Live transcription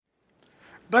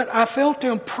But I felt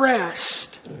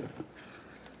impressed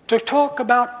to talk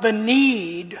about the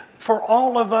need for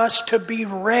all of us to be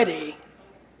ready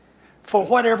for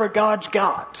whatever God's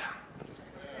got,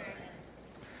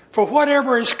 for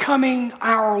whatever is coming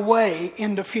our way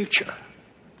in the future.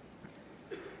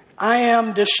 I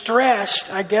am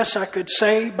distressed, I guess I could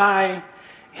say, by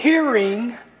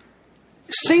hearing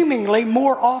seemingly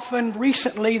more often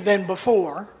recently than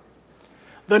before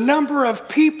the number of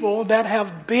people that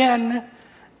have been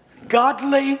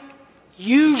godly,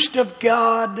 used of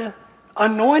God,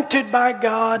 anointed by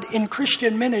God in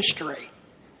Christian ministry,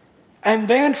 and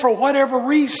then for whatever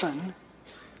reason,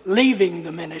 leaving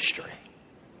the ministry.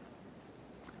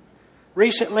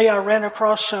 Recently, I ran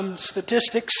across some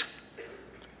statistics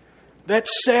that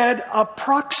said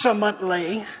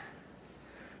approximately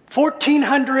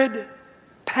 1,400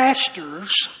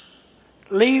 pastors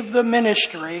leave the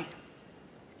ministry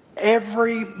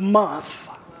every month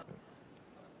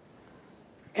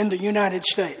in the United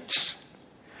States.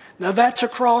 Now that's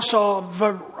across a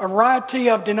variety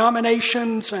of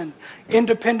denominations and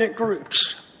independent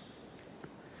groups.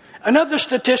 Another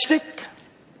statistic,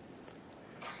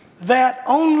 that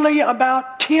only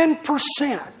about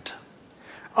 10%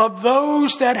 of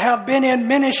those that have been in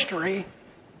ministry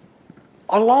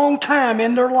a long time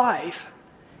in their life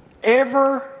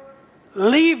ever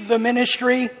leave the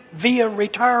ministry via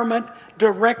retirement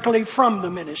directly from the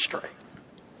ministry.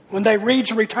 When they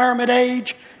reach retirement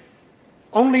age,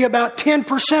 only about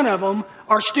 10% of them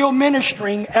are still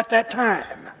ministering at that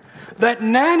time. That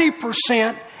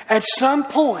 90% at some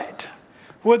point,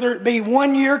 whether it be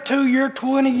 1 year, 2 years,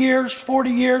 20 years, 40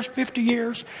 years, 50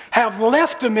 years, have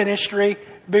left the ministry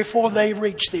before they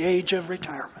reach the age of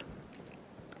retirement.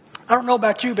 I don't know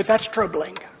about you, but that's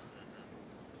troubling.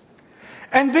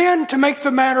 And then, to make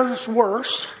the matters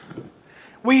worse,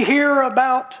 we hear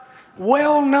about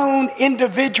well-known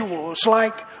individuals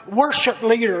like worship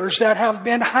leaders that have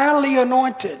been highly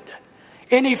anointed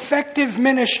in effective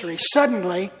ministry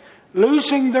suddenly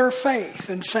losing their faith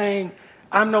and saying,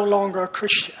 I'm no longer a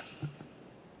Christian.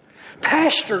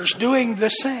 Pastors doing the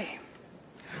same.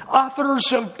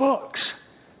 Authors of books.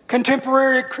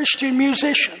 Contemporary Christian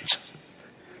musicians.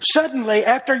 Suddenly,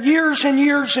 after years and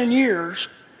years and years,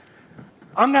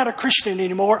 I'm not a Christian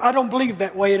anymore. I don't believe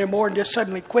that way anymore, and just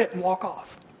suddenly quit and walk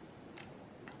off.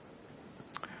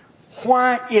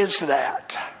 Why is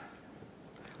that?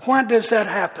 Why does that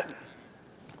happen?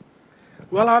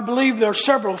 Well, I believe there are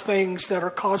several things that are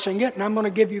causing it, and I'm going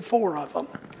to give you 4 of them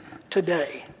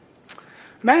today.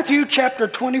 Matthew chapter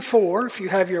 24, if you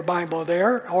have your Bible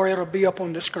there, or it'll be up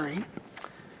on the screen.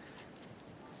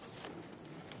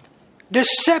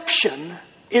 Deception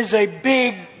is a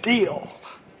big deal.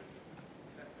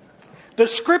 The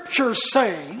scriptures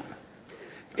say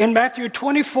in Matthew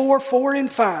 24, 4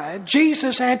 and 5,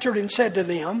 Jesus answered and said to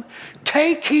them,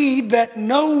 take heed that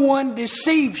no one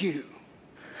deceive you.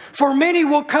 For many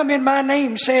will come in my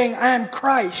name saying, I am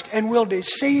Christ, and will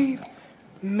deceive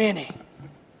many.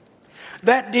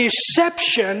 That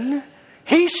deception,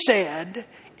 he said,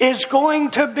 is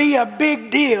going to be a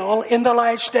big deal in the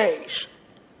last days.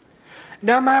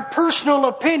 Now, my personal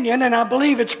opinion, and I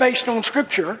believe it's based on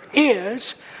Scripture,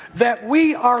 is that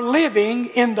we are living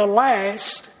in the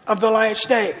last of the last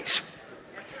days.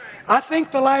 I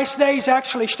think the last days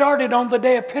actually started on the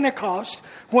day of Pentecost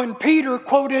when Peter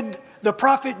quoted the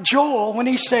prophet Joel when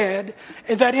he said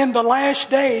that in the last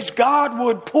days God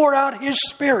would pour out His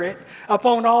Spirit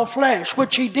upon all flesh,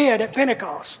 which He did at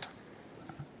Pentecost.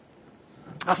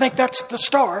 I think that's the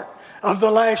start of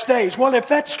the last days. Well, if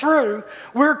that's true,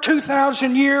 we're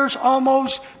 2,000 years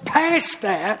almost past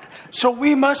that, so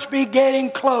we must be getting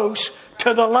close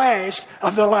to the last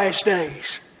of the last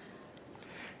days.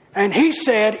 And he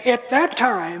said at that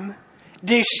time,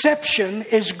 deception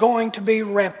is going to be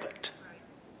rampant.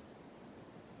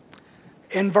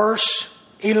 In verse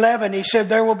 11, he said,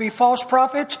 there will be false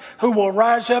prophets who will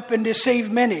rise up and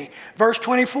deceive many. Verse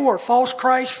 24, false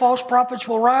Christ, false prophets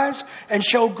will rise and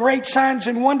show great signs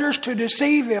and wonders to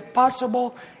deceive, if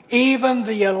possible, even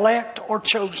the elect or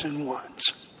chosen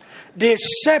ones.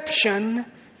 Deception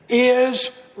is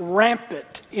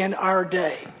rampant in our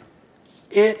day.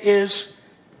 It is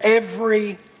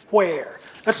everywhere.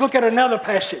 Let's look at another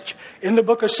passage in the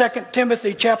book of 2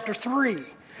 Timothy chapter 3.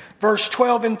 Verse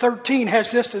 12 and 13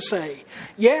 has this to say,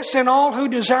 yes, and all who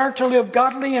desire to live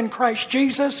godly in Christ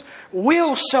Jesus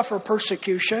will suffer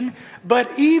persecution, but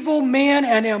evil men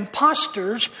and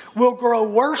impostors will grow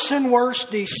worse and worse,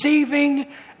 deceiving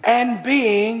and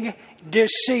being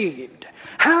deceived.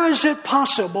 How is it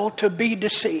possible to be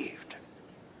deceived?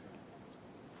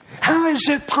 How is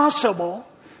it possible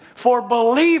for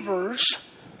believers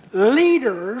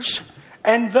leaders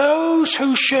and those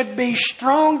who should be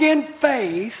strong in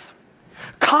faith,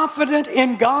 confident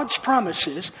in God's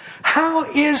promises, how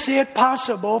is it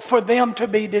possible for them to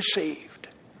be deceived?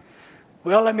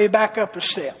 Well, let me back up a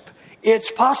step.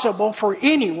 It's possible for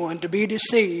anyone to be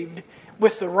deceived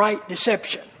with the right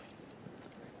deception.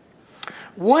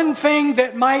 One thing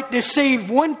that might deceive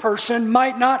one person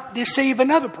might not deceive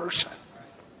another person,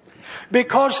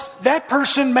 because that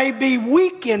person may be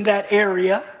weak in that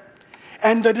area,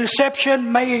 and the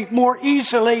deception may more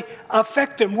easily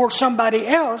affect them, where somebody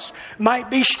else might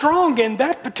be strong in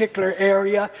that particular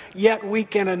area, yet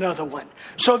weak in another one.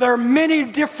 So there are many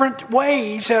different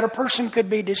ways that a person could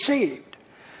be deceived.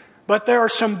 But there are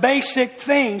some basic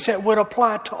things that would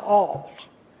apply to all.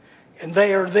 And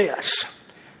they are this.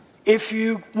 If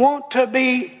you want to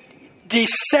be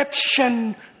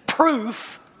deception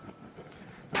proved,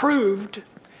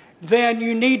 then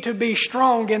you need to be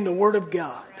strong in the Word of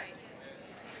God.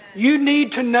 You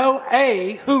need to know,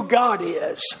 who God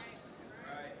is.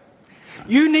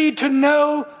 You need to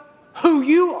know who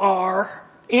you are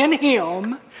in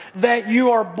Him, that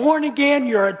you are born again,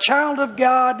 you're a child of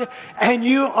God, and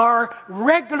you are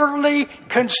regularly,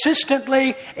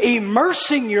 consistently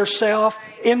immersing yourself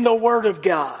in the Word of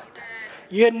God.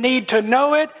 You need to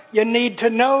know it, you need to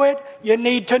know it, you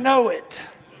need to know it.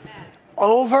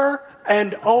 Over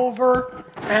and over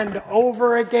and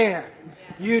over again.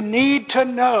 You need to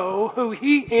know who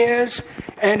He is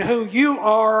and who you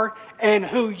are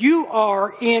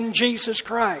in Jesus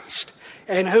Christ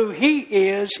and who He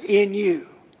is in you.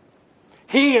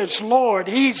 He is Lord,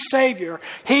 He's Savior,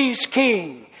 He's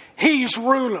King, He's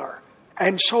ruler,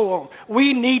 and so on.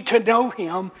 We need to know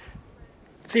Him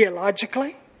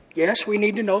theologically. Yes, we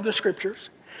need to know the Scriptures,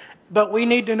 but we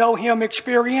need to know Him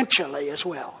experientially as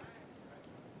well.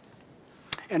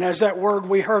 And as that word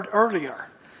we heard earlier,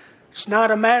 it's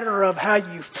not a matter of how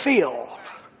you feel.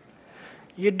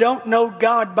 You don't know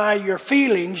God by your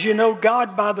feelings. You know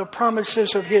God by the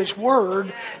promises of His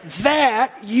Word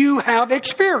that you have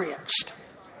experienced.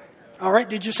 All right,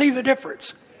 did you see the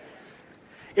difference?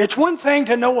 It's one thing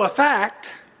to know a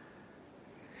fact.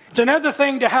 It's another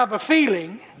thing to have a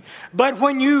feeling. But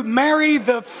when you marry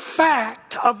the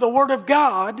fact of the Word of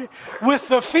God with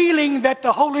the feeling that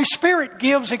the Holy Spirit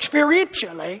gives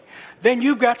experientially, then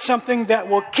you've got something that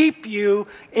will keep you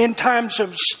in times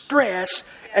of stress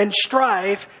and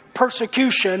strife,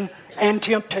 persecution, and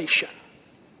temptation.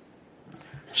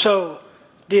 So,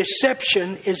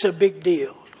 deception is a big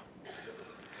deal.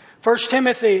 1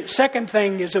 Timothy, second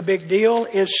thing is a big deal,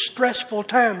 is stressful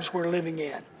times we're living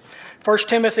in. 1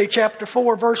 Timothy chapter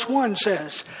 4 verse 1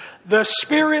 says, "The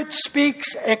Spirit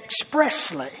speaks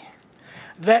expressly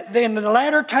that in the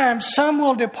latter times some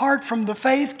will depart from the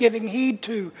faith, giving heed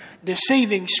to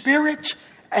deceiving spirits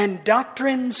and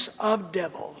doctrines of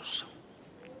devils."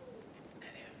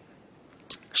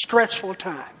 Stressful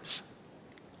times.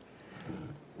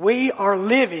 We are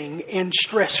living in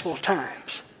stressful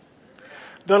times.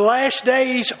 The last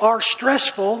days are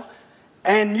stressful,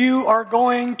 and you are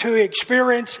going to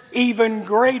experience even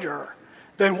greater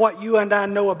than what you and I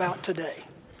know about today.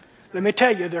 Let me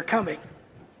tell you, they're coming.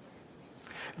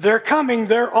 They're coming.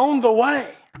 They're on the way.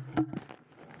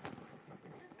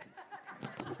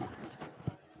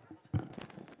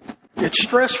 It's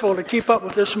stressful to keep up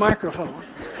with this microphone.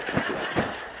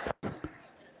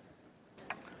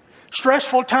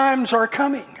 Stressful times are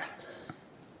coming.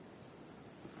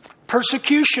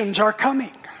 Persecutions are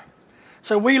coming.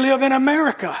 So we live in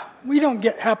America. We don't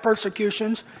have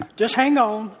persecutions. Just hang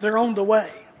on. They're on the way.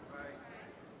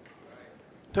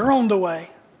 They're on the way.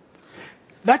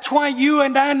 That's why you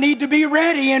and I need to be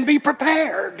ready and be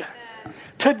prepared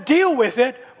to deal with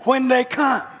it when they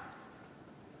come.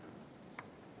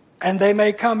 And they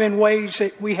may come in ways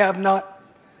that we have not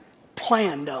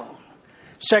planned on.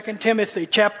 2 Timothy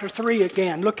chapter 3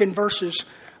 again. Look in verses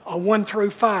 1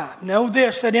 through 5. Know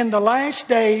this, that in the last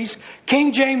days,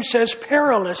 King James says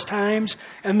perilous times,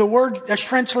 and the word that's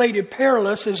translated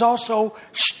perilous is also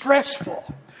stressful.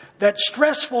 That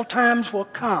stressful times will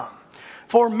come.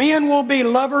 For men will be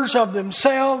lovers of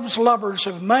themselves, lovers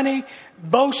of money,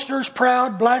 boasters,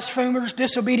 proud, blasphemers,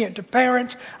 disobedient to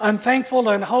parents, unthankful,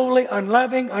 unholy,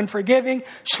 unloving, unforgiving,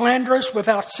 slanderous,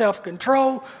 without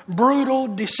self-control, brutal,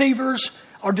 deceivers,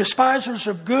 or despisers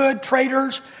of good,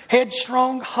 traitors,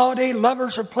 headstrong, haughty,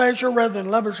 lovers of pleasure rather than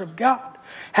lovers of God,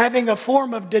 having a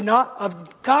form of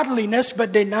godliness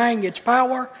but denying its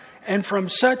power, and from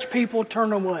such people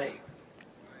turn away.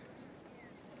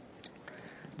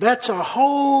 That's a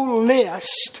whole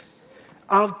list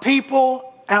of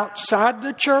people outside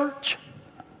the church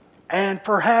and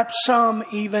perhaps some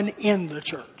even in the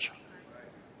church.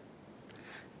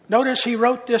 Notice he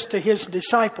wrote this to his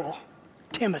disciple,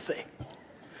 Timothy,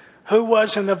 who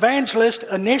was an evangelist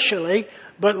initially,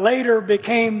 but later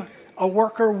became a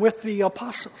worker with the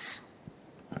apostles.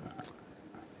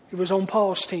 He was on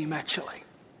Paul's team, actually.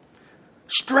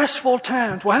 Stressful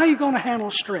times. Well, how are you going to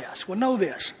handle stress? Well, know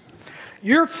this.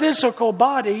 Your physical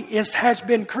body has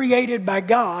been created by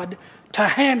God to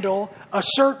handle a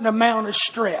certain amount of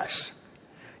stress.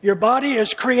 Your body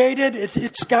is created,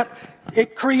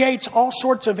 it creates all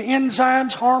sorts of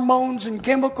enzymes, hormones, and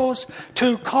chemicals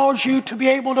to cause you to be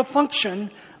able to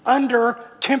function under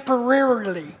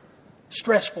temporarily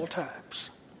stressful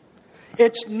times.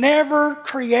 It's never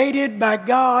created by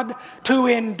God to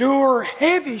endure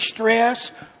heavy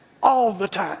stress all the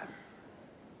time.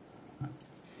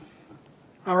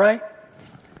 All right?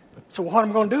 So what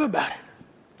am I going to do about it?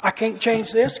 I can't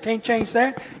change this, can't change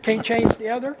that, can't change the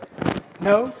other.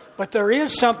 No, but there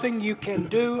is something you can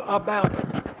do about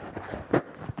it.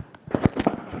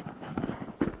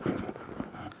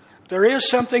 There is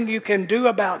something you can do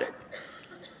about it.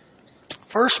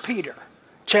 1 Peter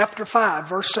chapter 5,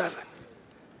 verse 7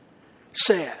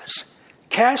 says,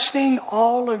 casting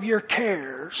all of your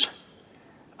cares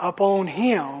upon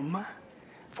him,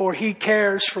 for he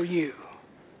cares for you.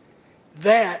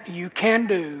 That you can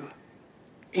do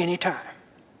anytime.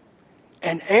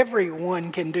 And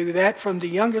everyone can do that, from the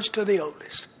youngest to the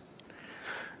oldest.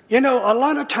 You know, a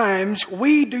lot of times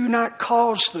we do not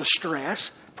cause the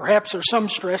stress. Perhaps there's some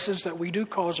stresses that we do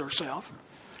cause ourselves.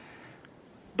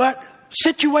 But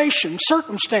situation,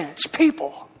 circumstance,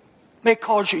 people may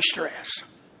cause you stress.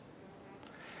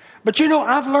 But you know,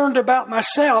 I've learned about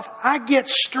myself, I get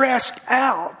stressed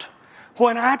out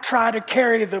when I try to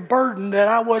carry the burden that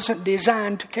I wasn't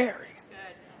designed to carry.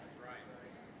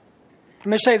 Let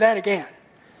me say that again.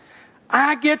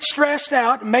 I get stressed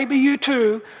out, maybe you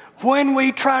too, when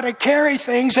we try to carry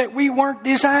things that we weren't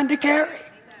designed to carry.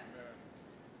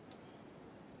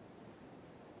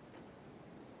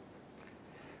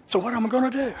 So what am I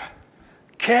going to do?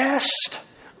 Cast,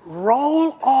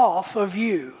 roll off of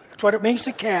you. That's what it means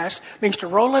to cast. It means to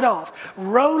roll it off.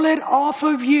 Roll it off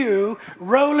of you.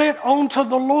 Roll it onto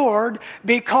the Lord,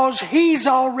 because He's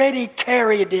already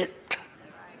carried it.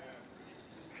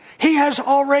 He has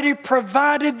already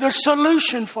provided the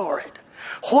solution for it.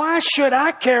 Why should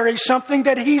I carry something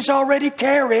that He's already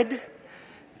carried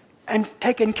and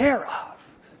taken care of?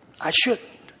 I shouldn't.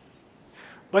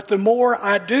 But the more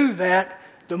I do that,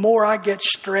 the more I get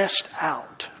stressed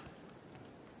out.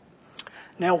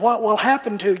 Now, what will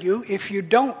happen to you if you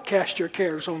don't cast your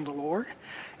cares on the Lord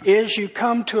is you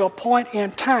come to a point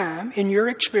in time in your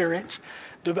experience,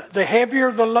 the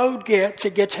heavier the load gets,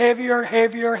 it gets heavier,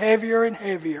 heavier, heavier, and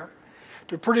heavier.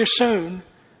 To pretty soon,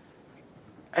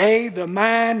 A, the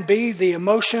mind, B, the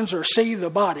emotions, or C,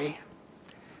 the body,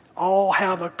 all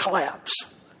have a collapse.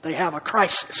 They have a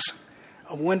crisis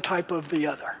of one type or the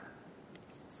other.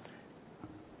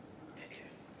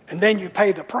 And then you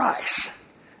pay the price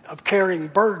of carrying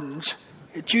burdens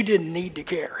that you didn't need to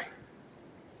carry.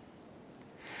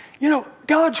 You know,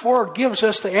 God's Word gives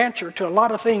us the answer to a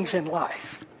lot of things in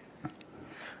life.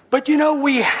 But you know,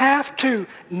 we have to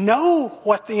know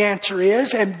what the answer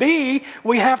is, and B,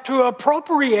 we have to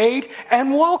appropriate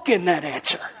and walk in that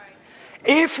answer.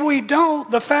 If we don't,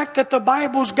 the fact that the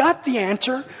Bible's got the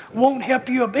answer won't help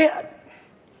you a bit.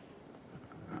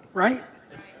 Right?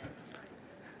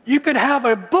 You could have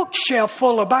a bookshelf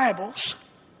full of Bibles,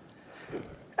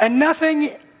 and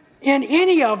nothing in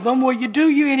any of them will do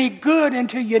you any good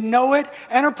until you know it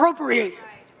and appropriate it.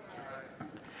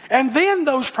 And then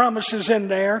those promises in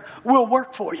there will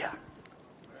work for you.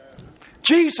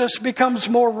 Jesus becomes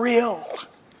more real.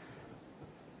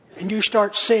 And you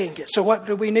start seeing it. So what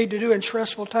do we need to do in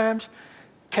stressful times?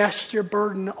 Cast your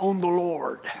burden on the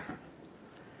Lord.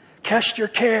 Cast your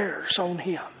cares on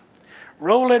Him.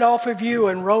 Roll it off of you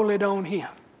and roll it on Him.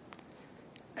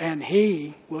 And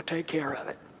He will take care of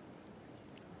it.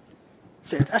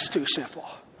 Say, that's too simple.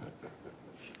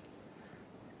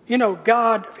 You know,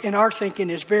 God, in our thinking,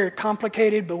 is very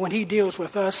complicated, but when He deals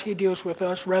with us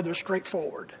rather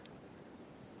straightforward.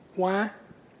 Why?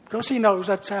 Because He knows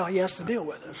that's how He has to deal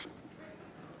with us.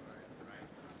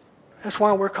 That's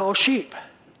why we're called sheep.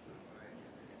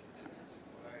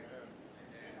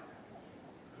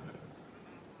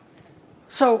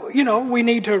 So, you know, we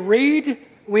need to read,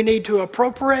 we need to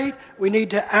appropriate, we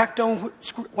need to act on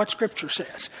what Scripture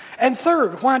says. And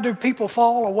third, why do people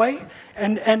fall away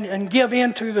and give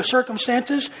in to the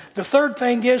circumstances? The third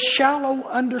thing is shallow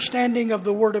understanding of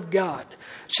the Word of God.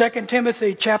 2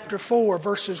 Timothy chapter 4,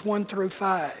 verses 1 through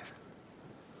 5.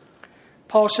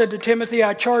 Paul said to Timothy,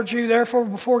 I charge you therefore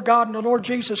before God and the Lord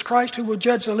Jesus Christ, who will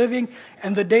judge the living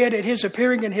and the dead at his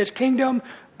appearing in his kingdom,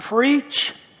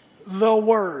 preach the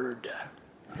word.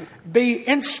 Be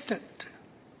instant,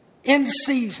 in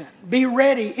season. Be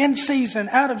ready, in season,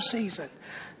 out of season.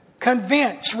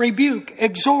 Convince, rebuke,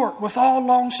 exhort with all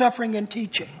long-suffering and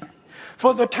teaching.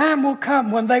 For the time will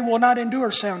come when they will not endure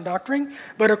sound doctrine,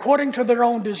 but according to their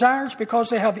own desires,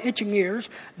 because they have itching ears,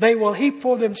 they will heap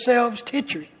for themselves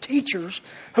teachers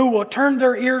who will turn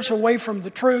their ears away from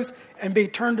the truth and be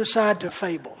turned aside to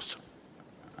fables.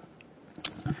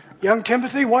 Young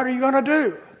Timothy, what are you going to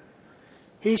do?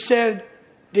 He said,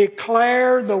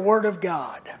 declare the word of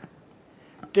God.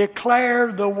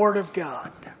 Declare the word of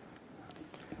God.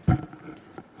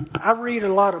 I read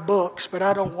a lot of books, but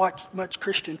I don't watch much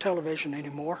Christian television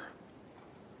anymore.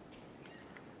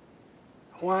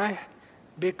 Why?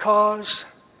 Because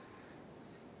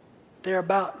they're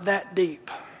about that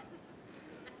deep.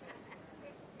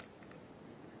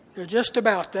 They're just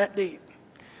about that deep.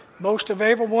 Most of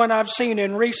everyone I've seen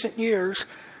in recent years,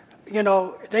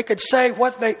 they could say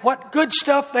what good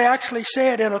stuff they actually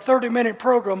said in a 30-minute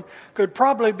program could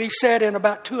probably be said in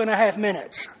about 2.5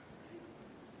 minutes.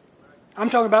 I'm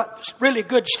talking about really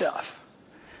good stuff.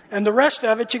 And the rest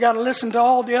of it, you got to listen to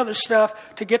all the other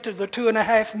stuff to get to the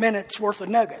 2.5 minutes worth of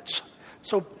nuggets.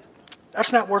 So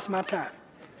that's not worth my time.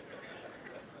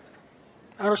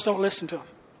 I just don't listen to them.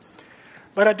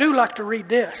 But I do like to read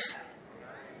this.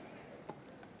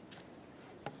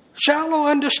 Shallow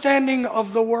understanding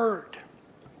of the word.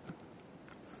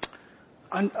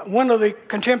 One of the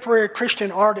contemporary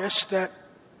Christian artists that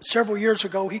several years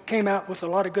ago, he came out with a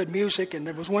lot of good music, and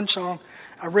there was one song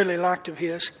I really liked of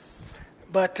his.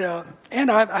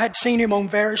 And I had seen him on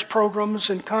various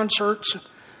programs and concerts,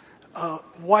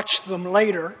 watched them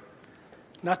later.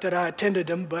 Not that I attended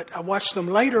them, but I watched them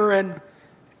later, and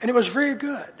it was very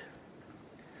good.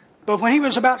 But when he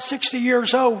was about 60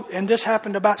 years old, and this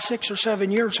happened about 6 or 7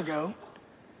 years ago,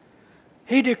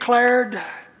 he declared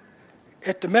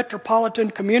at the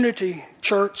Metropolitan Community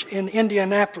Church in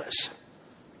Indianapolis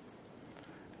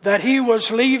that he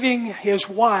was leaving his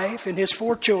wife and his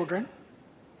 4 children,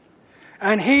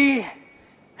 and he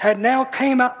had now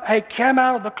came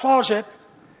out of the closet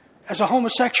as a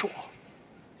homosexual.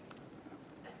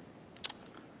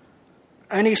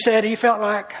 And he said he felt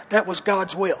like that was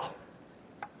God's will.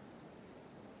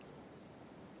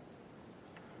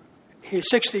 He was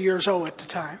 60 years old at the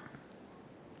time.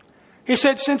 He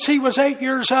said since he was 8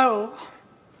 years old,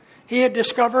 he had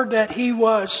discovered that he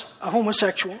was a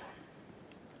homosexual.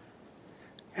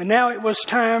 And now it was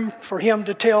time for him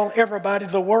to tell everybody,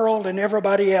 the world and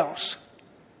everybody else,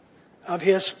 of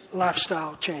his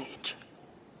lifestyle change.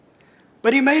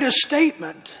 But he made a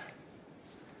statement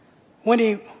when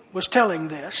he was telling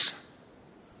this.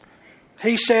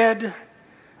 He said,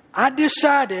 I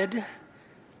decided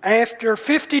after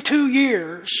 52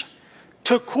 years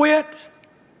to quit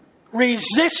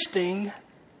resisting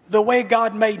the way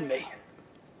God made me.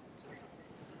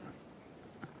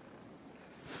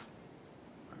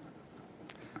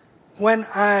 When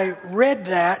I read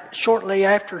that shortly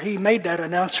after he made that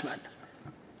announcement,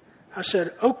 I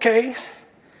said, okay,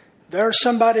 there's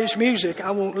somebody's music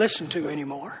I won't listen to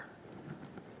anymore.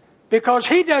 Because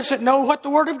he doesn't know what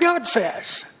the Word of God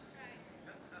says.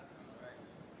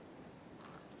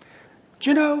 Do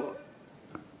you know,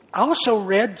 I also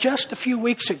read just a few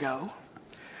weeks ago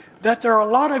that there are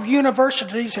a lot of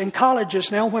universities and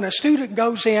colleges now, when a student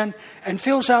goes in and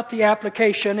fills out the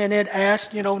application and it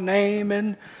asks, name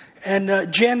and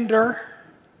gender,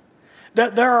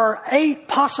 that there are 8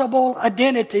 possible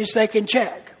identities they can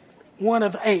check. One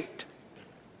of 8.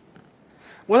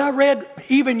 Well, I read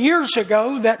even years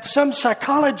ago that some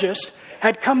psychologists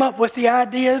had come up with the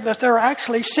idea that there are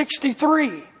actually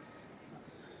 63.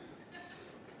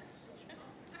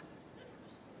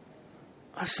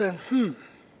 I said,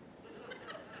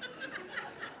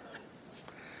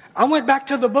 I went back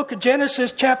to the book of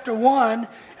Genesis chapter 1,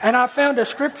 and I found a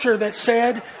scripture that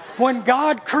said, when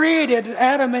God created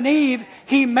Adam and Eve,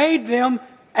 He made them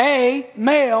A,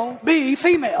 male, B,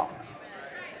 female.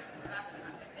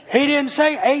 He didn't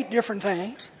say 8 different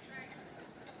things.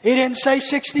 He didn't say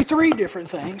 63 different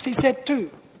things. He said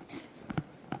 2.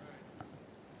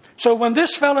 So when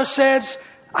this fellow says,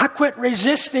 I quit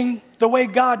resisting the way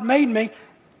God made me,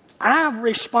 I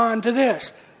respond to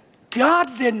this.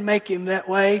 God didn't make him that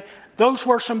way. Those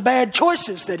were some bad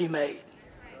choices that he made.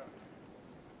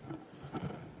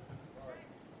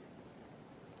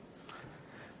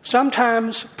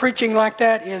 Sometimes preaching like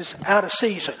that is out of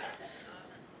season.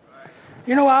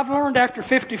 I've learned after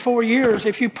 54 years,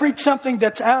 if you preach something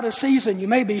that's out of season, you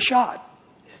may be shot.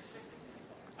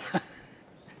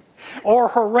 or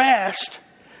harassed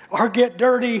or get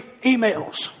dirty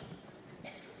emails.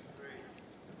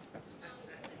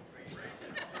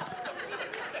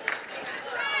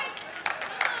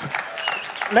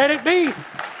 Let it be.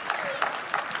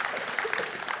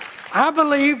 I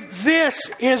believe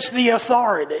this is the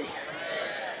authority.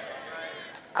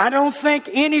 I don't think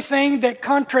anything that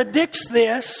contradicts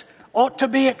this ought to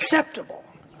be acceptable.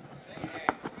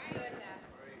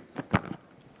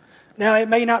 Now, it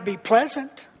may not be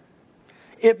pleasant.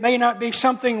 It may not be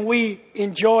something we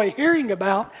enjoy hearing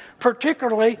about,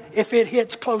 particularly if it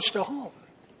hits close to home.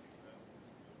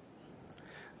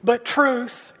 But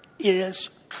truth is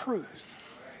truth.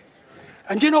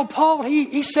 And you know, Paul,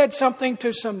 he said something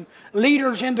to some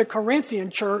leaders in the Corinthian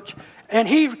church, and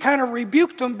he kind of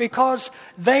rebuked them because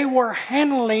they were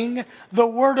handling the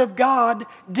Word of God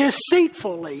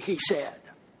deceitfully, he said.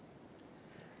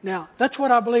 Now, that's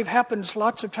what I believe happens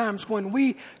lots of times when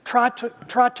we try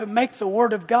to make the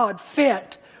Word of God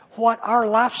fit what our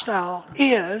lifestyle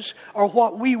is or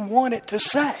what we want it to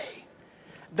say.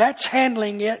 That's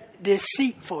handling it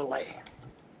deceitfully.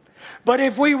 But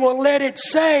if we will let it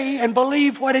say and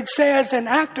believe what it says and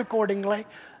act accordingly,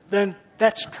 then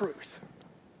that's truth.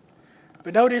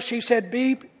 But notice he said,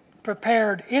 be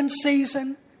prepared in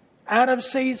season, out of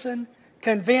season,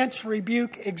 convince,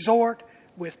 rebuke, exhort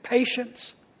with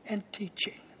patience and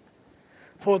teaching.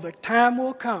 For the time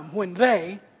will come when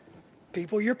they,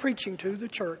 people you're preaching to, the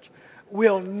church,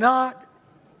 will not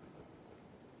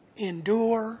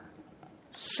endure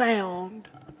sound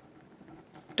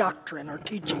doctrine or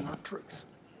teaching or truth.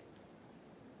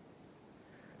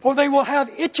 For they will have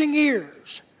itching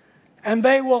ears, and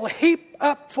they will heap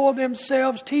up for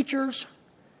themselves teachers,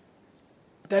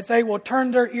 that they will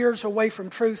turn their ears away from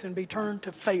truth and be turned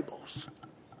to fables.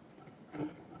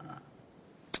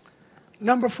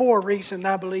 Number 4 reason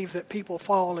I believe that people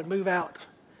fall and move out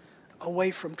away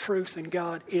from truth and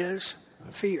God is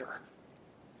fear.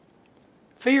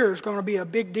 Fear is going to be a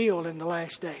big deal in the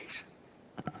last days.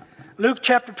 Luke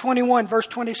chapter 21 verse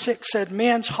 26 said,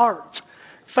 men's hearts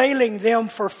failing them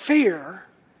for fear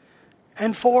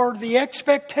and for the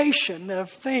expectation of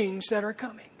things that are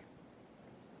coming.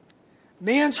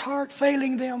 Men's heart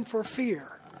failing them for fear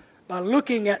by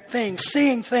looking at things,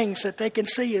 seeing things that they can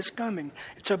see is coming.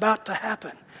 It's about to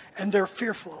happen, and they're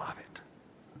fearful of it.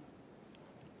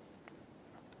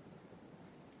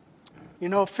 You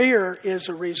know, fear is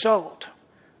a result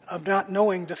of not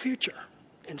knowing the future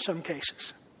in some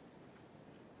cases.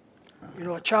 You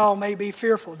know, a child may be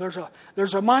fearful. There's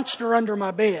a monster under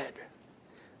my bed.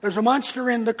 There's a monster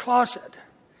in the closet.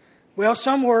 Well,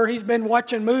 somewhere he's been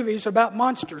watching movies about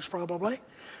monsters probably,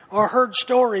 or heard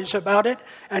stories about it,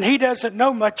 and he doesn't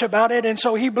know much about it, and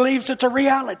so he believes it's a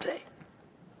reality.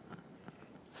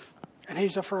 And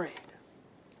he's afraid.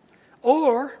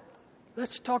 Or,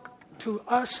 let's talk to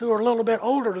us who are a little bit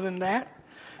older than that,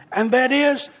 and that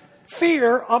is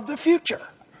fear of the future.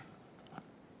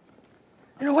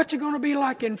 You know, what's it going to be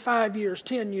like in 5 years,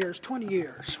 10 years, 20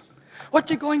 years?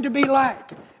 What's it going to be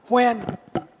like when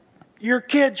your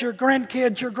kids, your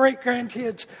grandkids, your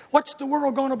great-grandkids, what's the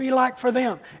world going to be like for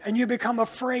them? And you become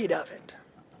afraid of it.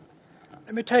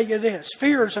 Let me tell you this.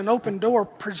 Fear is an open door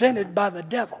presented by the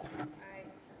devil.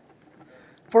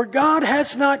 For God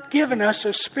has not given us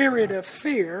a spirit of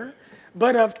fear,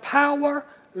 but of power,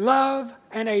 love,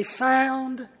 and a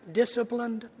sound,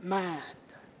 disciplined mind.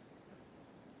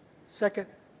 2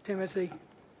 Timothy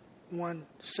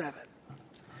 1:7.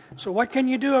 So what can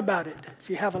you do about it if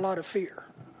you have a lot of fear?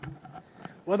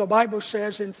 Well, the Bible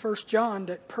says in 1 John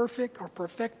that perfect or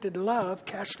perfected love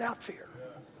casts out fear.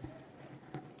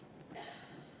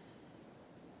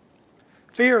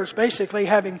 Fear is basically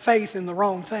having faith in the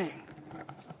wrong thing.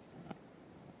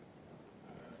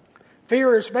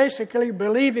 Fear is basically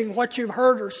believing what you've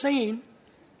heard or seen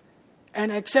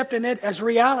and accepting it as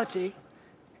reality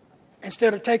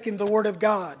instead of taking the Word of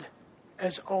God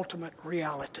as ultimate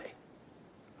reality.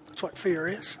 That's what fear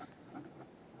is.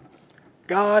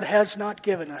 God has not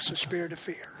given us a spirit of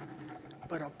fear,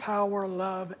 but a power,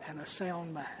 love, and a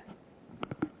sound mind.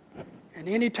 And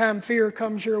anytime fear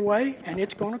comes your way, and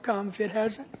it's going to come if it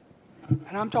hasn't,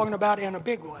 and I'm talking about in a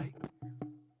big way.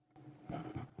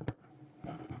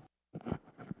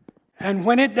 And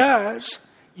when it does,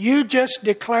 you just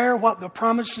declare what the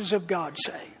promises of God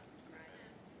say.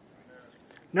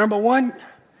 Number one,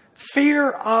 fear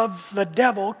of the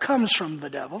devil comes from the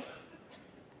devil.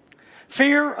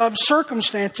 Fear of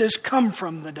circumstances come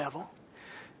from the devil.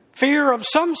 Fear of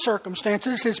some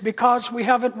circumstances is because we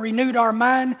haven't renewed our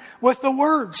mind with the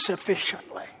Word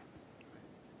sufficiently.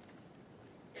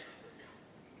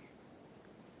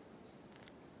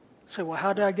 Say, well,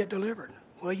 how do I get delivered?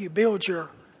 Well, you build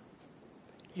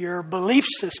your belief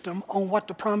system on what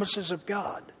the promises of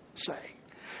God say.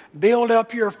 Build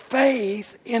up your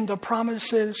faith in the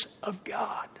promises of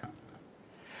God.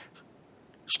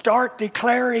 Start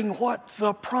declaring what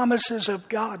the promises of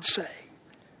God say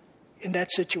in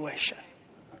that situation.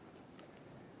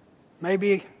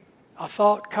 Maybe a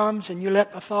thought comes and you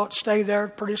let the thought stay there.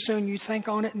 Pretty soon you think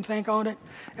on it,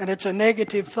 and it's a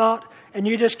negative thought, and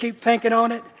you just keep thinking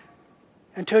on it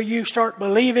until you start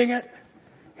believing it,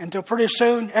 until pretty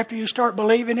soon after you start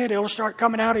believing it, it'll start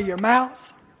coming out of your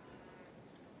mouth.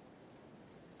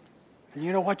 And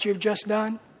you know what you've just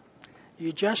done?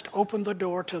 You just opened the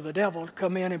door to the devil to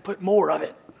come in and put more of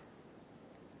it.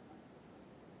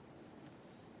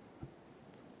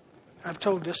 I've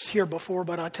told this here before,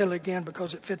 but I tell it again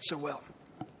because it fits so well.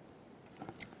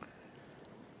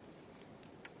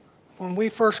 When we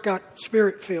first got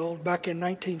Spirit-filled back in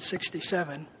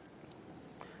 1967,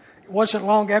 it wasn't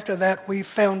long after that we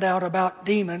found out about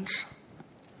demons.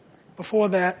 Before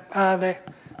that, the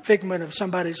figment of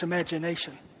somebody's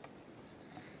imagination.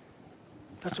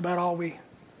 That's about all we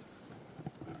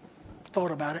thought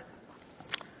about it.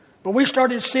 But we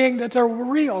started seeing that they were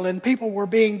real and people were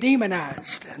being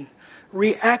demonized and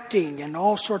reacting in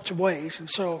all sorts of ways. And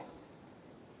so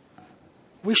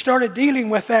we started dealing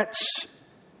with that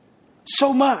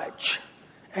so much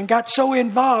and got so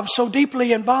involved, so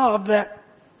deeply involved, that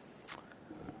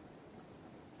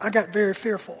I got very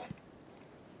fearful.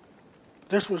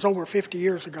 This was over 50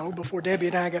 years ago, before Debbie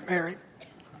and I got married.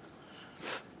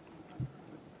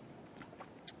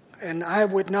 And I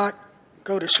would not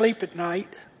go to sleep at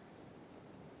night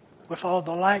with all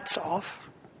the lights off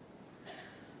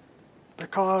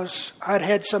because I'd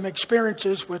had some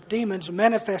experiences with demons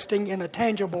manifesting in a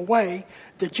tangible way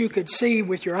that you could see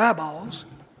with your eyeballs.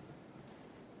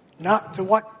 Not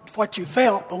what you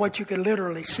felt, but what you could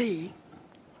literally see.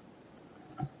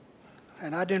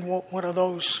 And I didn't want one of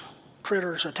those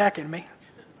critters attacking me.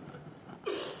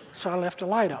 So I left the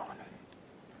light on.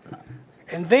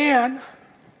 And then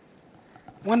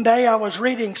one day I was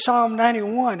reading Psalm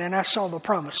 91 and I saw the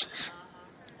promises.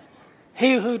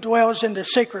 He who dwells in the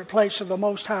secret place of the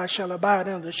Most High shall abide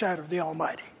under the shadow of the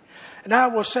Almighty. And I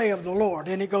will say of the Lord,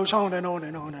 and it goes on and on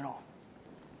and on and on.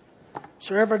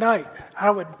 So every night I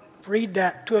would read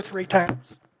that 2 or 3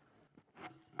 times.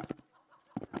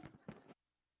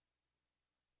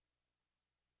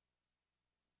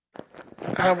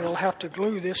 I will have to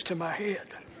glue this to my head.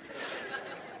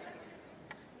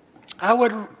 I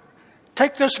would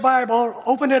take this Bible,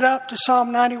 open it up to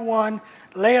Psalm 91,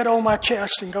 lay it on my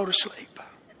chest, and go to sleep.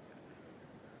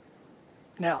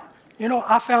 Now,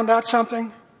 I found out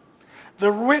something.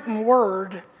 The written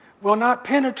word will not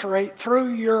penetrate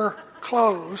through your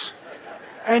clothes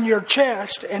and your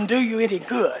chest and do you any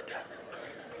good.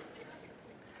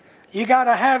 You got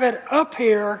to have it up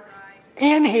here,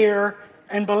 in here,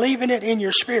 and believing it in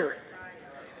your spirit.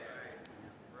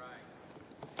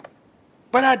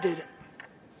 But I did it.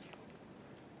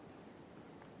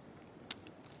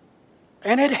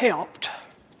 And it helped,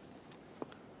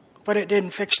 but it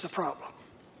didn't fix the problem.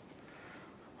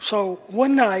 So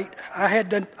one night, I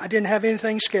didn't have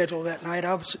anything scheduled that night.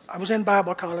 I was in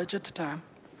Bible college at the time.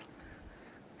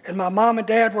 And my mom and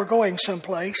dad were going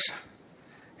someplace.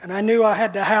 And I knew I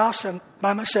had the house and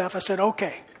by myself. I said,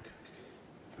 okay,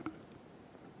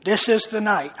 this is the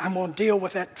night. I'm going to deal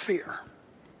with that fear.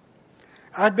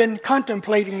 I'd been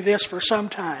contemplating this for some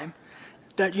time.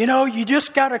 That, you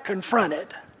just got to confront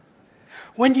it.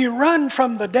 When you run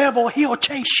from the devil, he'll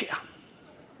chase you.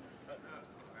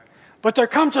 But there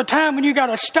comes a time when you got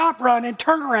to stop running,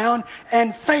 turn around,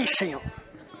 and face him.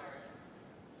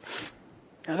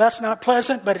 Now that's not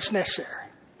pleasant, but it's necessary.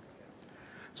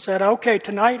 Said, okay,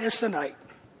 tonight is the night.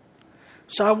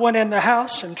 So I went in the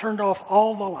house and turned off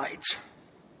all the lights.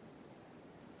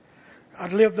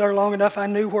 I'd lived there long enough, I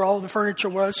knew where all the furniture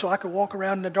was, so I could walk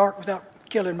around in the dark without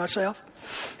killing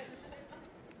myself.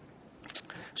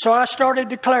 So I started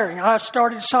declaring. I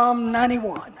started Psalm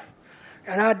 91.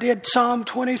 And I did Psalm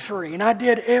 23. And I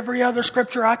did every other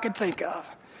scripture I could think of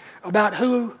about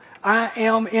who I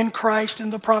am in Christ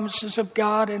and the promises of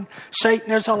God. And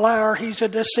Satan is a liar. He's a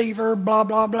deceiver. Blah,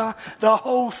 blah, blah. The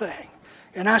whole thing.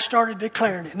 And I started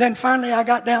declaring it. And then finally I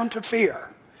got down to fear.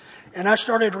 And I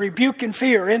started rebuking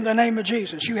fear in the name of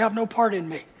Jesus. You have no part in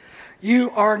me.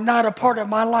 You are not a part of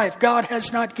my life. God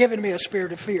has not given me a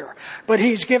spirit of fear, but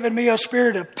He's given me a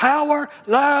spirit of power,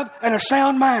 love, and a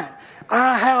sound mind.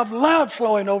 I have love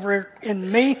flowing over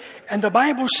in me, and the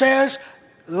Bible says,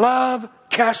 love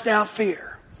casts out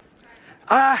fear.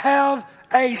 I have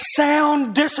a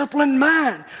sound, disciplined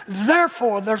mind.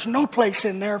 Therefore, there's no place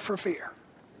in there for fear.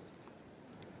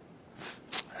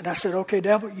 And I said, okay,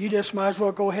 devil, you just might as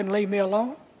well go ahead and leave me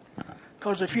alone.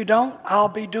 Because if you don't, I'll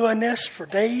be doing this for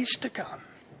days to come.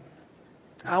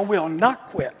 I will not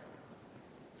quit.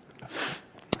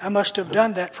 I must have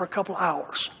done that for a couple of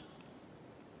hours.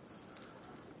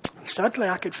 And suddenly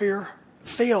I could feel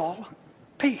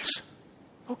peace.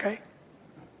 Okay,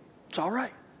 it's all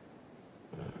right.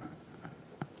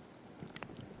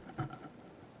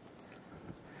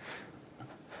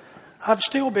 I've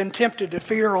still been tempted to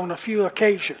fear on a few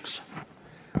occasions.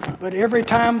 But every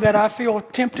time that I feel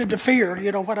tempted to fear,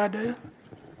 you know what I do?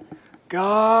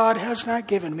 God has not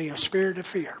given me a spirit of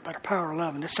fear, but a power of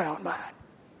love and a sound mind.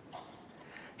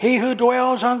 He who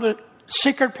dwells on the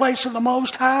secret place of the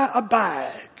Most High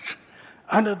abides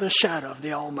under the shadow of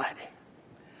the Almighty.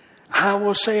 I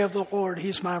will say of the Lord,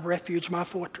 He's my refuge, my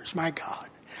fortress, my God.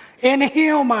 In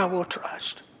Him I will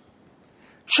trust.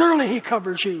 Surely He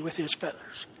covers you with His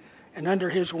feathers, and under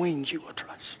His wings you will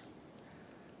trust.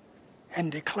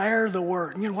 And declare the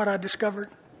word. You know what I discovered?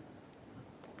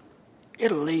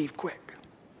 It'll leave quick.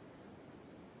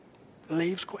 It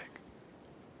leaves quick.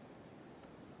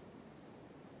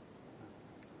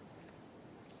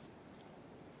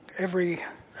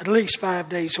 At least 5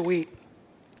 days a week,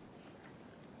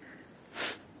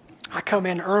 I come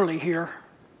in early here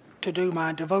to do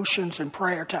my devotions and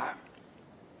prayer time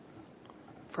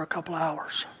for a couple of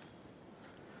hours.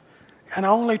 And I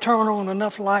only turn on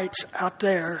enough lights out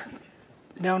there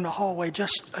down the hallway,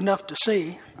 just enough to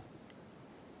see.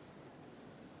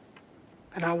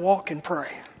 And I walk and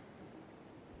pray.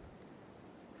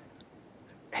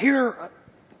 Here,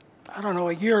 I don't know,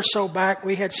 a year or so back,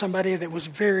 we had somebody that was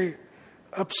very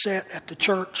upset at the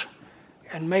church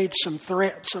and made some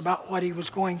threats about what he was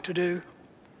going to do.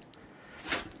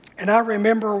 And I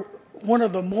remember one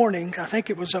of the mornings, I think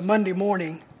it was a Monday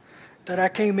morning, that I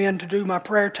came in to do my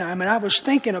prayer time, and I was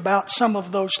thinking about some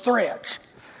of those threats.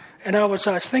 And I was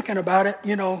thinking about it,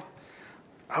 you know,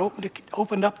 I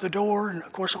opened up the door, and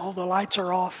of course all the lights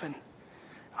are off, and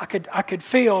I could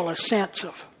feel a sense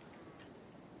of,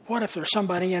 what if there's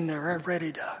somebody in there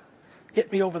ready to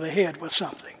hit me over the head with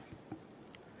something?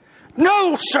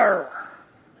 No, sir!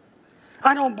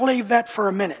 I don't believe that for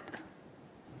a minute.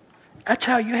 That's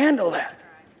how you handle that.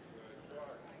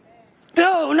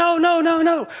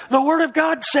 No. The Word of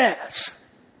God says,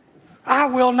 I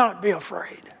will not be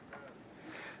afraid.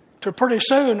 So pretty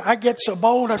soon I get so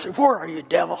bold, I say, where are you,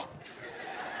 devil?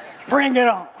 Bring it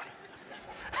on.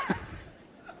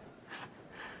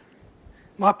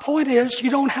 My point is, you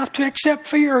don't have to accept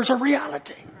fear as a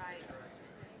reality.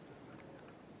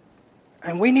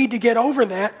 And we need to get over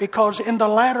that, because in the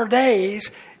latter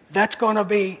days, that's going to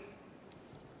be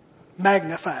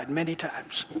magnified many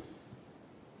times.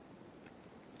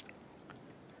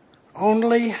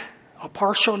 Only a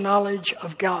partial knowledge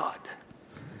of God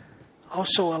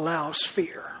also allows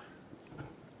fear.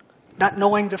 Not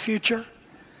knowing the future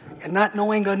and not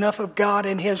knowing enough of God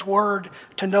and His Word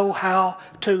to know how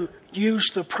to use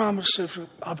the promises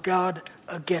of God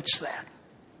against that.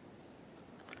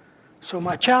 So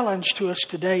my challenge to us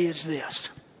today is this.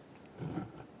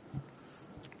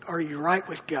 Are you right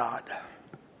with God?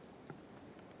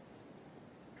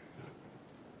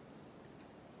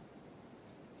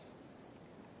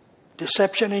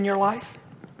 Deception in your life?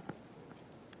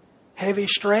 Heavy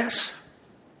stress?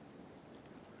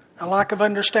 A lack of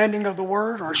understanding of the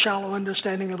Word, or a shallow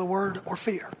understanding of the Word, or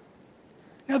fear?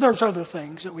 Now there's other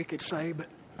things that we could say, but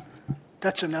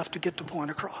that's enough to get the point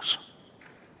across.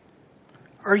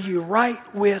 Are you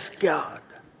right with God?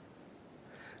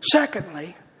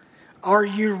 Secondly, are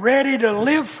you ready to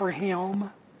live for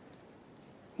Him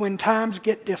when times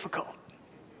get difficult?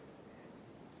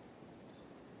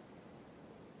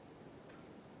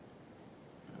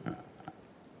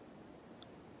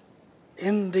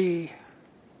 In the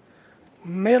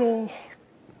the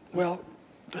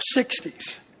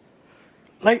 60s,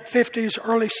 late 50s,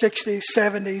 early 60s,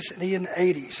 70s, and even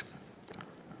 80s,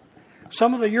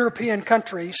 some of the European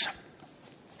countries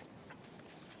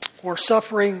were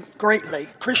suffering greatly,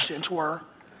 Christians were,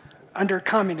 under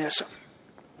communism.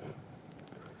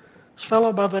 This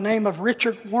fellow by the name of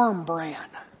Richard Wurmbrand,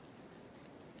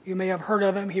 you may have heard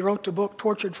of him. He wrote the book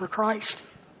Tortured for Christ.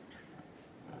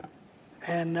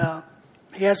 And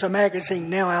he has a magazine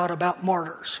now out about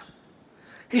martyrs.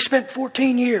 He spent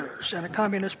 14 years in a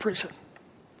communist prison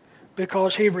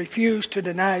because he refused to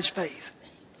deny his faith.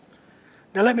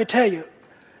 Now let me tell you,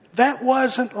 that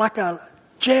wasn't like a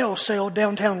jail cell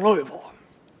downtown Louisville.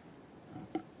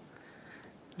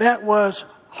 That was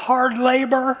hard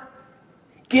labor,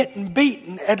 getting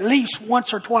beaten at least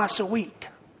once or twice a week.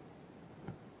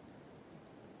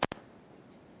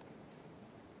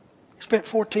 He spent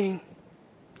 14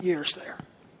 years there.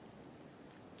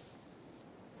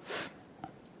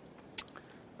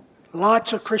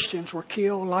 Lots of Christians were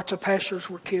killed. Lots of pastors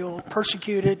were killed,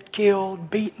 persecuted, killed,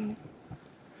 beaten.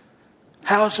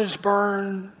 Houses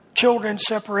burned. Children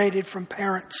separated from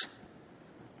parents.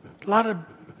 A lot of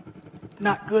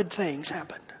not good things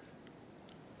happened.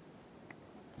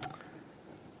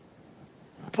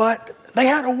 But they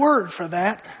had a word for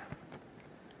that.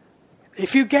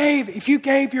 If you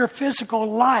gave your physical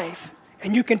life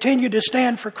and you continue to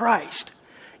stand for Christ,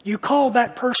 you call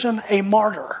that person a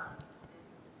martyr.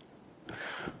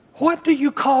 What do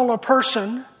you call a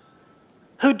person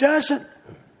who doesn't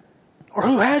or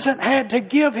who hasn't had to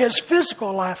give his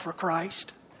physical life for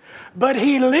Christ, but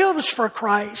he lives for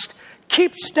Christ,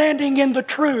 keeps standing in the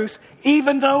truth,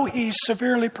 even though he's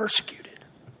severely persecuted?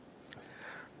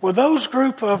 Well, those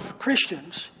group of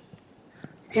Christians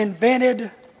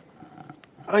invented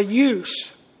a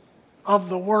use of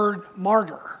the word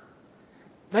martyr.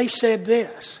 They said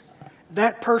this: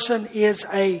 that person is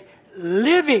a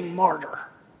living martyr.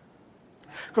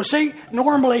 Because see,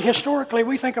 normally, historically,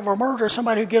 we think of a martyr as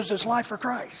somebody who gives his life for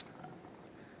Christ.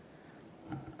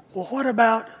 Well, what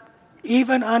about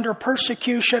even under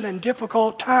persecution and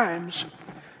difficult times,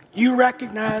 you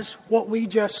recognize what we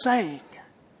just sang?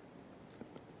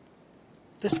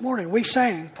 This morning, we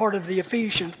sang part of the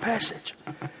Ephesians passage.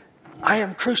 I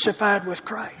am crucified with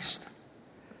Christ.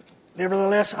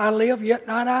 Nevertheless, I live, yet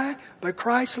not I, but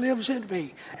Christ lives in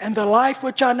me. And the life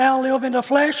which I now live in the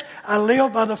flesh, I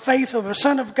live by the faith of the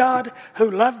Son of God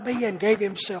who loved me and gave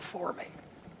himself for me.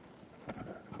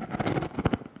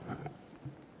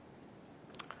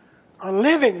 A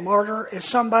living martyr is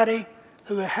somebody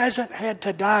who hasn't had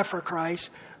to die for Christ,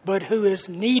 but who is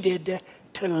needed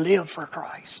to live for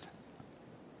Christ.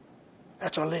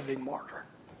 That's a living martyr.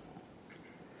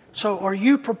 So are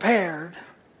you prepared?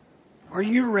 Are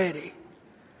you ready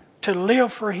to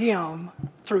live for him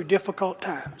through difficult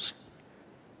times?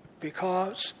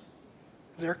 Because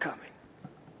they're coming.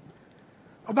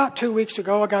 About 2 weeks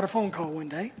ago, I got a phone call one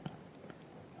day.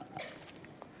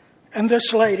 And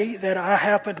this lady that I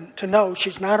happen to know,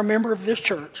 she's not a member of this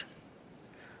church,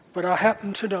 but I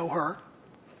happen to know her.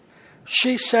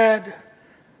 She said,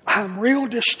 I'm real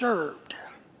disturbed.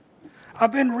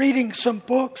 I've been reading some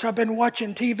books, I've been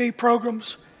watching TV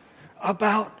programs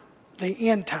about the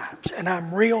end times, and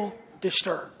I'm real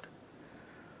disturbed.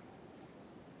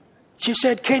 She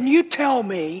said, can you tell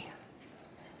me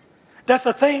that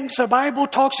the things the Bible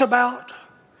talks about,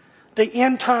 the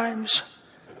end times,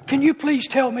 can you please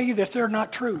tell me that they're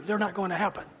not true? They're not going to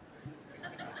happen.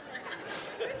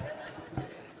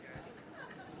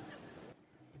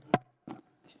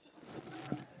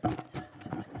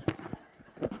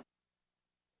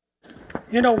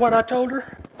 You know what I told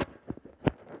her?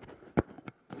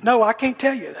 No, I can't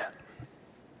tell you that.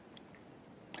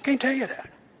 I can't tell you that.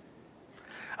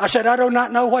 I said, I do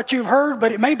not know what you've heard,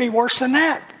 but it may be worse than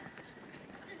that.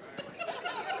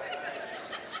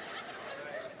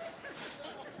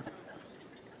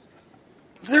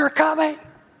 They're coming.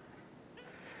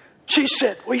 She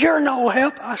said, well, you're no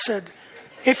help. I said,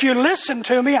 if you listen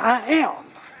to me, I am.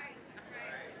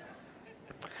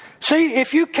 See,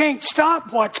 if you can't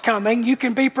stop what's coming, you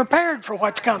can be prepared for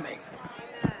what's coming.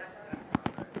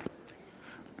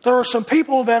 There are some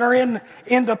people that are in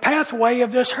the pathway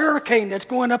of this hurricane that's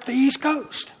going up the East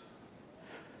Coast.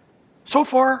 So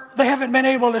far, they haven't been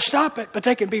able to stop it, but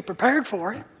they can be prepared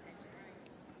for it.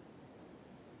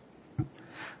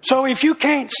 So if you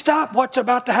can't stop what's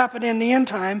about to happen in the end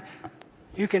time,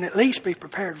 you can at least be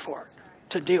prepared for it,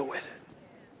 to deal with it.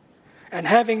 And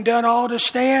having done all to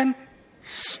stand,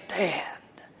 stand.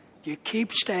 You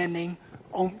keep standing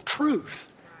on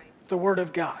truth, the Word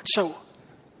of God. So,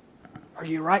 are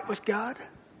you right with God?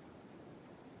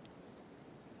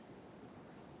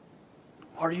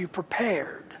 Are you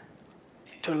prepared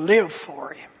to live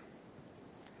for him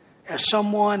as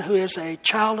someone who is a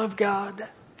child of God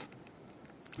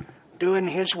doing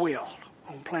his will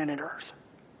on planet Earth?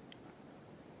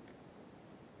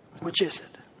 Which is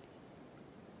it?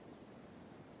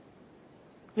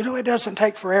 You know, it doesn't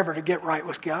take forever to get right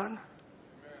with God.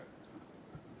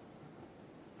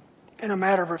 In a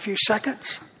matter of a few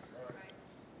seconds,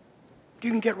 you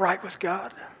can get right with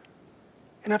God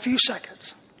in a few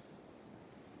seconds.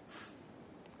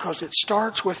 Because it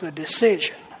starts with a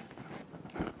decision.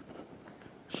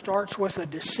 Starts with a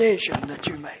decision that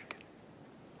you make.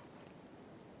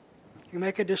 You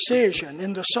make a decision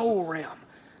in the soul realm.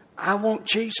 I want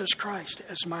Jesus Christ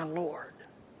as my Lord.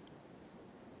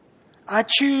 I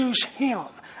choose him.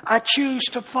 I choose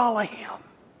to follow him.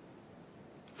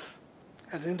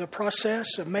 And in the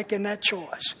process of making that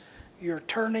choice, you're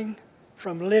turning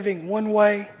from living one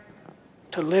way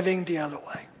to living the other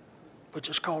way, which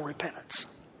is called repentance.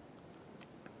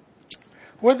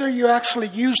 Whether you actually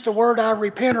use the word I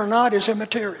repent or not is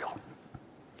immaterial.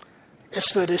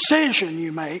 It's the decision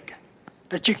you make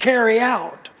that you carry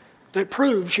out that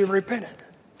proves you've repented.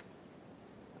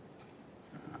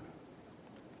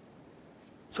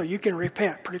 So you can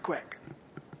repent pretty quick.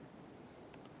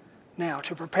 Now,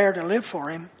 to prepare to live for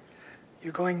Him,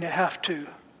 you're going to have to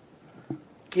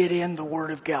get in the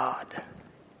Word of God.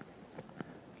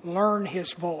 Learn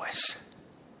His voice.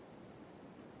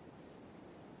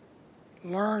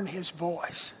 Learn His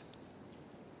voice.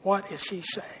 What is He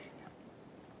saying?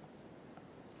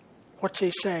 What's He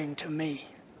saying to me?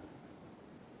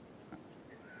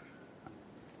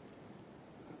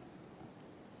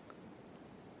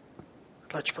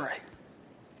 Let's pray.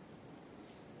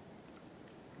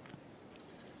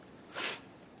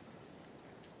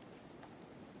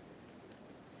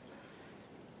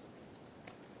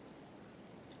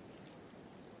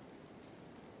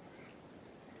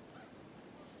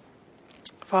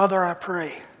 Father, I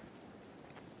pray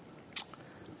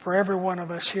for every one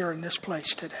of us here in this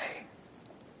place today.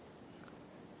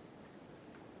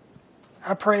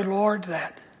 I pray, Lord,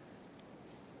 that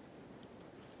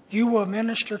You will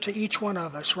minister to each one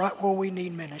of us right where we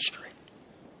need ministry.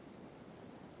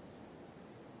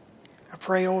 I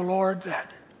pray, O Lord,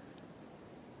 that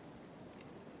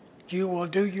You will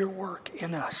do Your work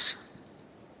in us.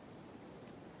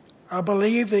 I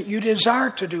believe that You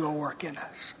desire to do a work in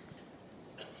us.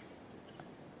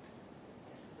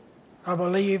 I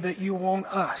believe that You want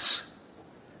us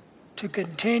to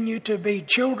continue to be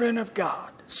children of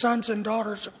God, sons and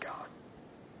daughters of God,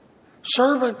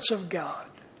 servants of God,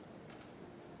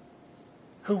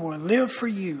 who will live for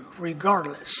You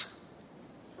regardless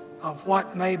of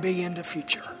what may be in the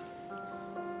future.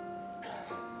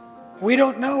 We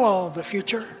don't know all of the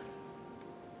future,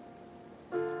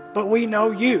 but we know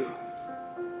You,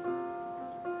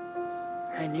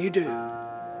 and You do.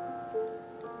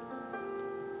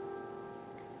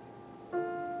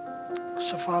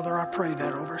 So, Father, I pray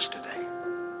that over us today.